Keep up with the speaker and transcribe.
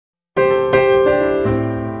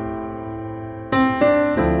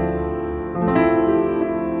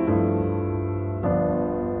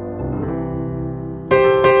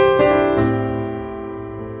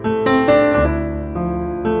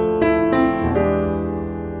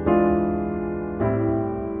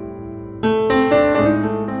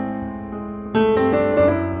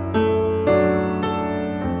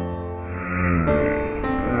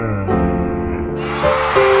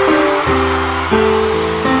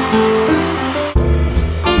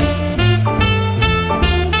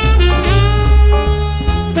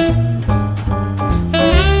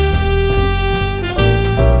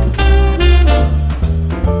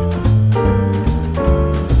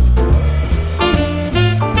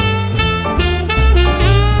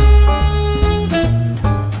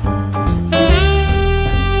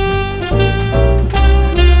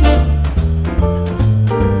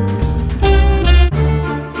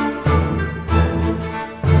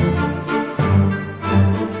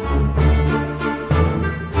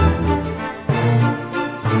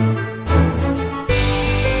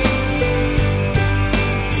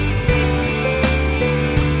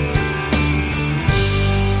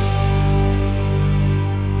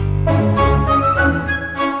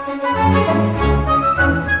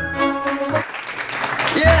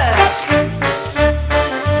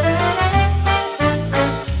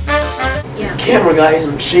guys,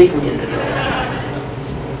 I'm shaking it today.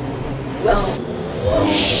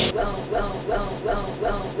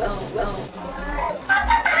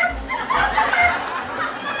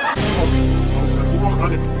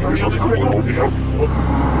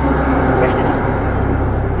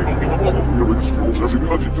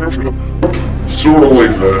 Sort of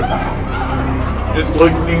like that. Is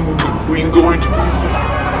Lightning McQueen going to be there?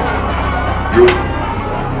 Yep.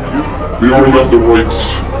 They already got the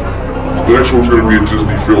rights. The next one's going to be a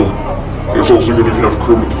Disney film. It's also going to have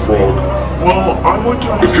Kermit the Frog. Well, I would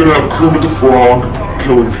tell you. It's going to have Kermit the Frog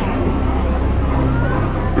killing people.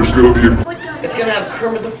 There's going to be a... It's going to have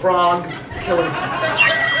Kermit the Frog killing people.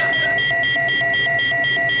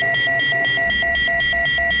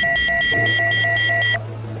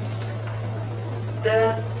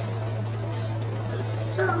 That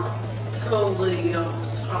sounds totally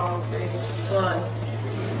off topic, but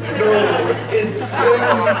no, it's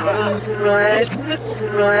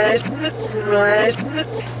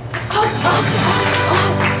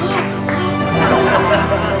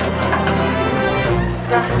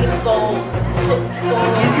basketball,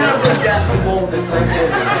 football. He's gonna put basketball in the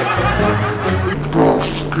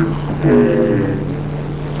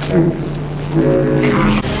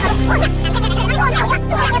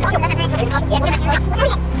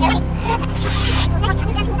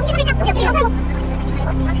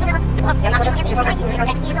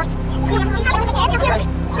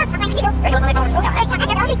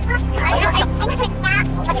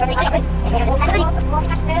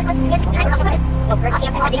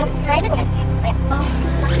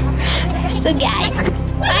So guys,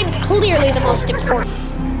 I'm clearly the most important.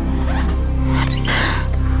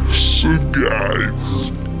 So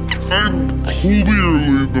guys, I'm clearly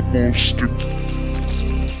the most important.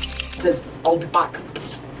 Says, I'll be back.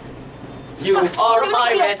 You are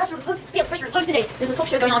my man. Feels pressure post today. There's a talk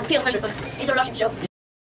show going on. Feels pressure post. It's a Russian show.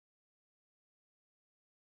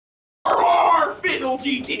 Fiddle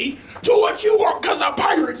GT, do what you want cause a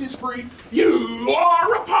pirate is free. You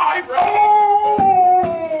are a pirate.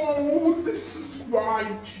 Oh, this is my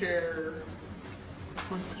chair.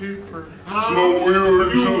 My paper. So we were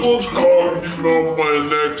just talking about my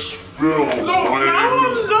next film. My name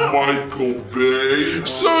is Michael Bay.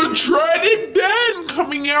 So Dreaded Ben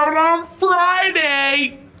coming out on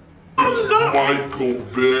Friday. Michael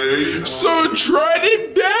Bay. So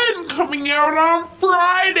Dreaded Ben coming out on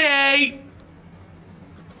Friday.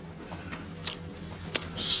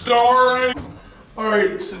 Starring.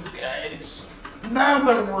 Alright, so guys, now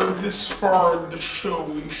that we're this far in the show,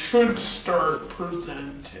 we should start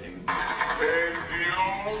presenting. And the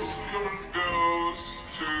Oscar goes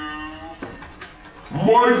to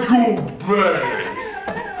Michael Bay.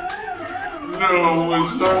 No,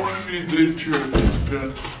 it's actually the Dreaded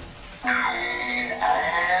Ben.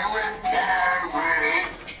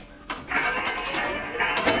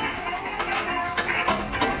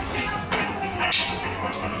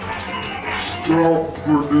 Stop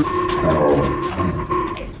for this.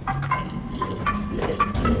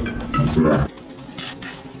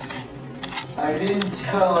 I didn't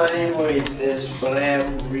tell anybody this, but I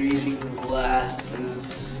have reading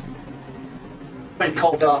glasses. Been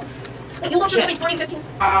called up. You watched the movie 2015?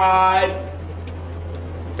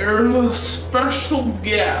 There's a special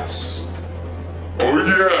guest. Oh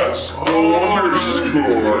yes, no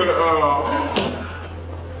underscore.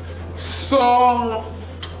 So,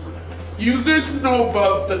 you guys know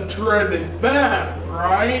about the Dreaded Ben,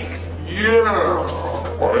 right? Yeah,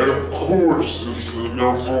 of course, it's the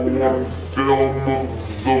 #1 film of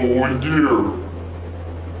the year.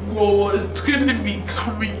 Well, it's gonna be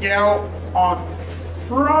coming out on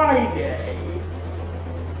Friday,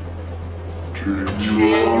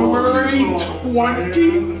 January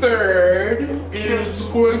 23rd. It's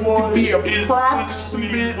going to be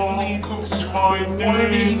approximately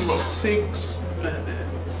 26 minutes.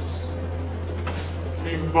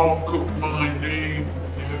 Bulk of my name.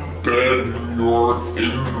 Ben, you're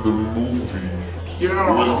in the movie. Yeah.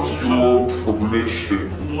 With your permission.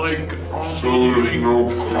 Like, so there's no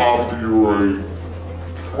copyright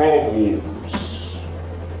problems.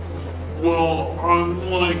 Well, I'm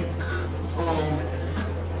like,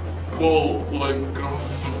 the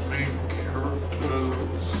main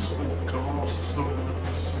characters, like, awesome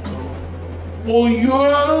and stuff. Well, you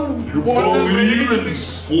believe in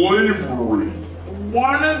slavery.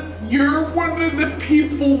 You're one of the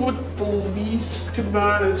people with the least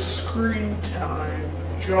amount of screen time.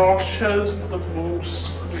 Josh has the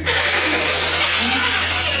most screen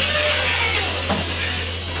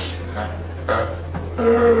time.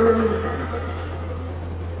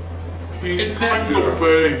 He's Michael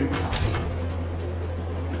Bay.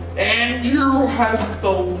 Andrew has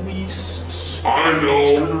the least I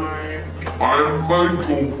know. time. I'm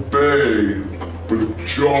Michael Bay, but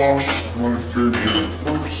Josh is my favorite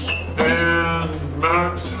person. And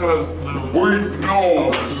Max has no. Wait,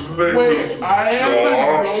 no, his name is Wait, I have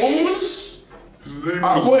a Josh. nose? His name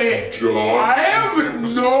is Wait, Josh. I have His a name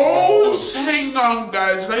is nose? Josh. Hang on,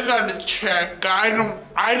 guys, I gotta check. I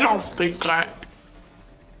don't think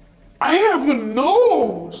I have a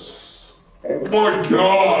nose. Oh my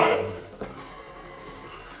god!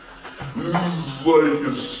 This is like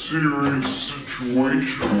a serious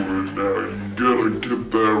situation right now. You gotta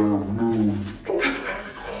get that removed.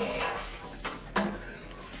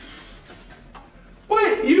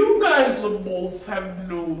 Wait, you guys both have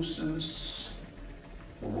noses.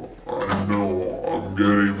 I know, I'm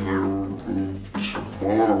getting that removed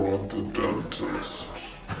tomorrow at the dentist.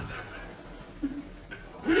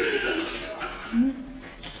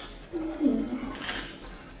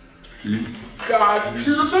 Got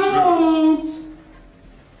your nose.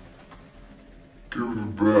 Give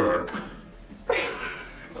it back.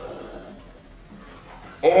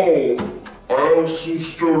 Oh, I also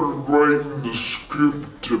started writing the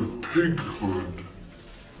script to Pighood.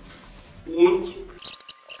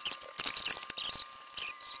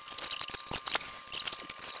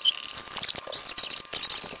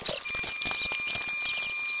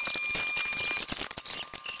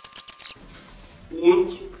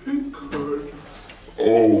 What's Pighood?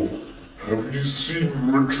 Oh, have you seen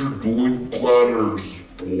Richard Linklater's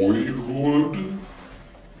Boyhood?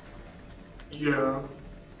 Yeah.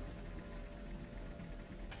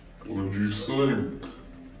 What'd you think?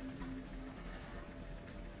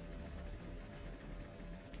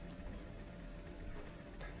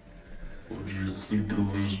 What'd you think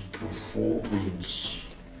of his performance?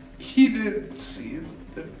 He didn't see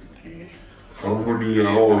it, didn't he? How many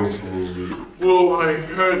hours was it? Well, I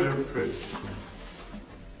heard of it.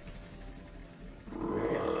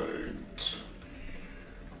 Right.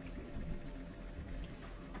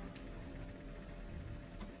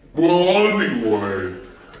 Well, anyway,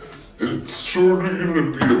 it's sort of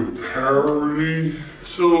gonna be a parody.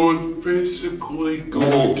 So it's basically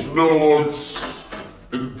Well, going to no, it's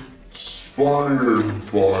inspired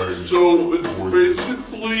by. So it's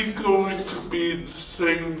basically going to be the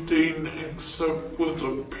same thing except with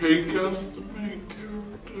a pig as the main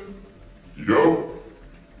character. Yup.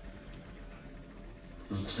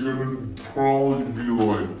 It's gonna probably be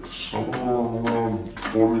like somewhere around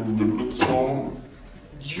 20 minutes long.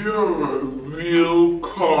 You're a real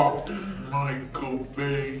cop, Michael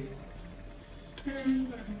Bay.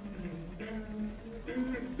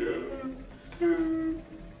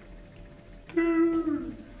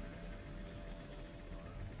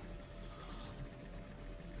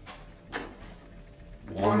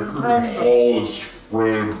 I heard Paul's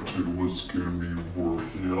Frampton was gonna be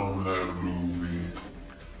working on that movie.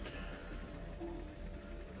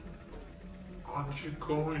 Aren't you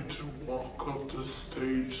going to walk up the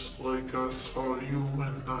stage like I saw you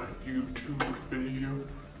in that YouTube video?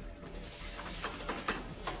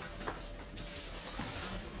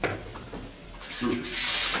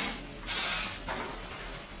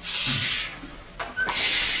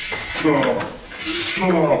 Shut up!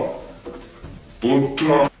 Shut up! Don't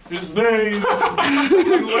talk. His name!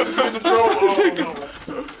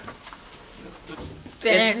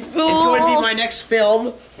 It's going to be my next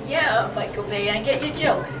film. Yeah, Michael Bay, I get your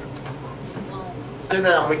joke. Well, After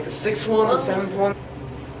that, I'll make the 6th one, the 7th one.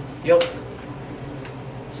 Yup.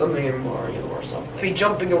 Something in Mario or something. Be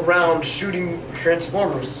jumping around, shooting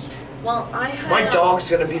Transformers. well, I heard My dog's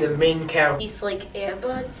gonna be the main character. these like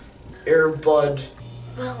earbuds. Airbud.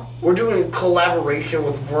 Well, We're doing a collaboration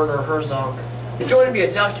with Werner Herzog. It's going to be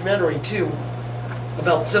a documentary too,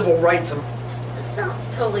 about civil rights. it sounds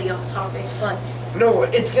totally off topic, but No,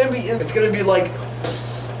 it's gonna be like.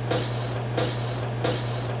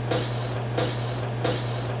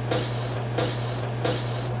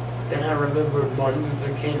 Then I remembered Martin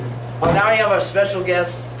Luther King. Oh, now I have a special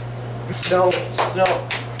guest. Snow.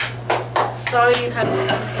 sorry you have.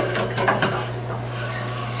 Okay, stop.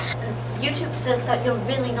 YouTube says that you're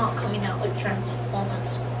really not coming out with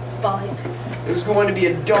Transformers 5. There's going to be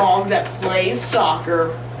a dog that plays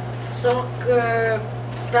soccer, Soccer,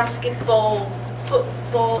 basketball,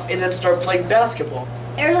 football. and then start playing basketball.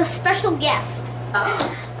 There's a special guest.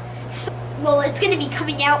 So, well, it's going to be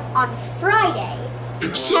coming out on Friday.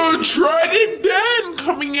 So Trident Den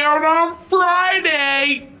coming out on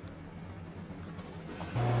Friday.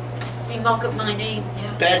 They mock up my name,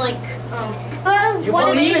 yeah. That- Like, You what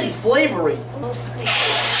believe is in slavery. mostly.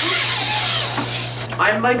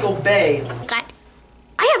 I'm Michael Bay.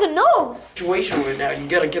 I have a nose. Situation right now. You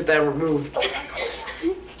gotta get that removed.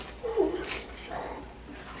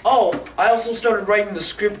 Oh, I also started writing the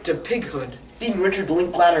script to Pighood. Seen Richard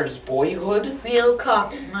Linklater's Boyhood? Real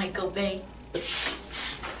copy, Michael Bay.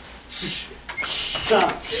 Shut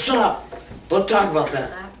up, shut up. Don't talk about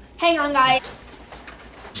that. Hang on, guys.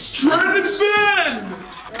 Try to Ben!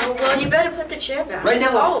 Oh, well, you better put the chair back. Right now.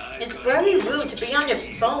 Oh, it's very rude to be on your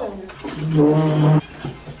phone.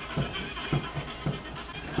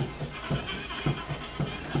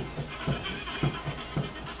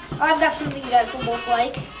 I've got something you guys will both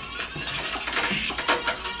like.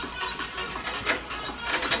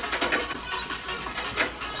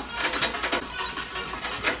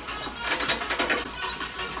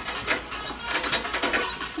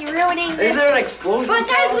 You're ruining this. Is there an explosion But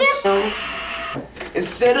guys, we sound?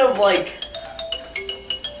 Instead of like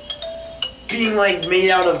being like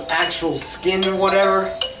made out of actual skin or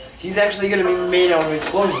whatever, he's actually gonna be made out of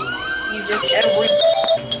explosions. You just...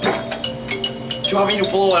 Do you want me to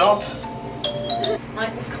blow it up?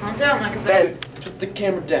 Michael, calm down, Michael Bay. Ben, put the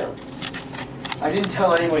camera down. I didn't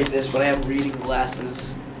tell anybody this, but I have reading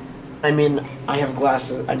glasses. I mean, I have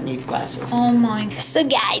glasses. I need glasses. Oh my... So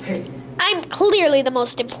guys, I'm clearly the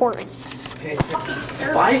most important. Hey,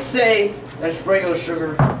 if I say that's regular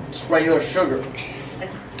sugar, it's regular sugar. It's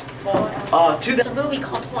a movie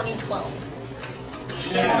called 2012.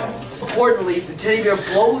 Importantly, the teddy bear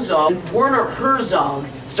blows up, and Werner Herzog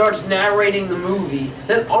starts narrating the movie.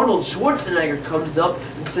 Then Arnold Schwarzenegger comes up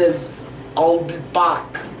and says, "I'll be back."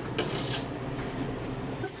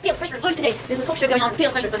 Feels Pressure Blues today. There's a talk show going on.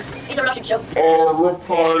 Feels Pressure Blues. It's a Russian show. Or a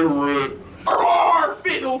pirate. Arr,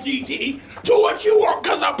 Fiddle GT! Do what you want,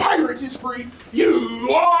 cause a pirate is free! You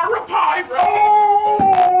are a pirate!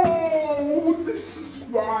 Oh! This is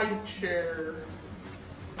my chair.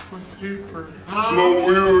 My paper. So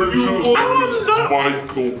we were just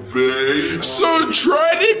Michael Bay. So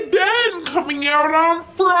Dreaded Ben coming out on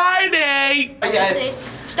Friday! Hi guys,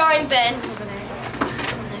 Starring Ben over there.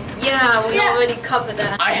 Yeah, we Yeah. already covered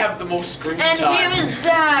that. I have the most screen And time. here is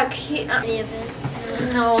Zach.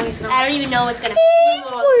 No, he's not. I don't even know what's gonna.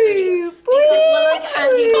 Because we're like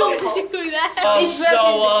Andy Warhol. do that.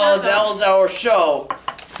 That was our show.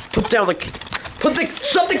 Shut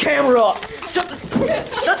the camera up. Shut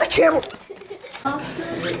the camera.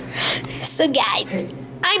 So guys,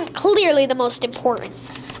 I'm clearly the most important.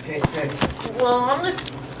 Hey. Well, I'm the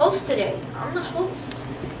host today. I'm the host.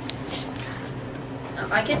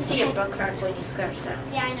 I can see your butt crack when you scratch down.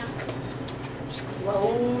 Yeah, I know. It's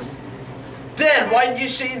close. Ben, why did you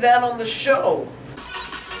say that on the show?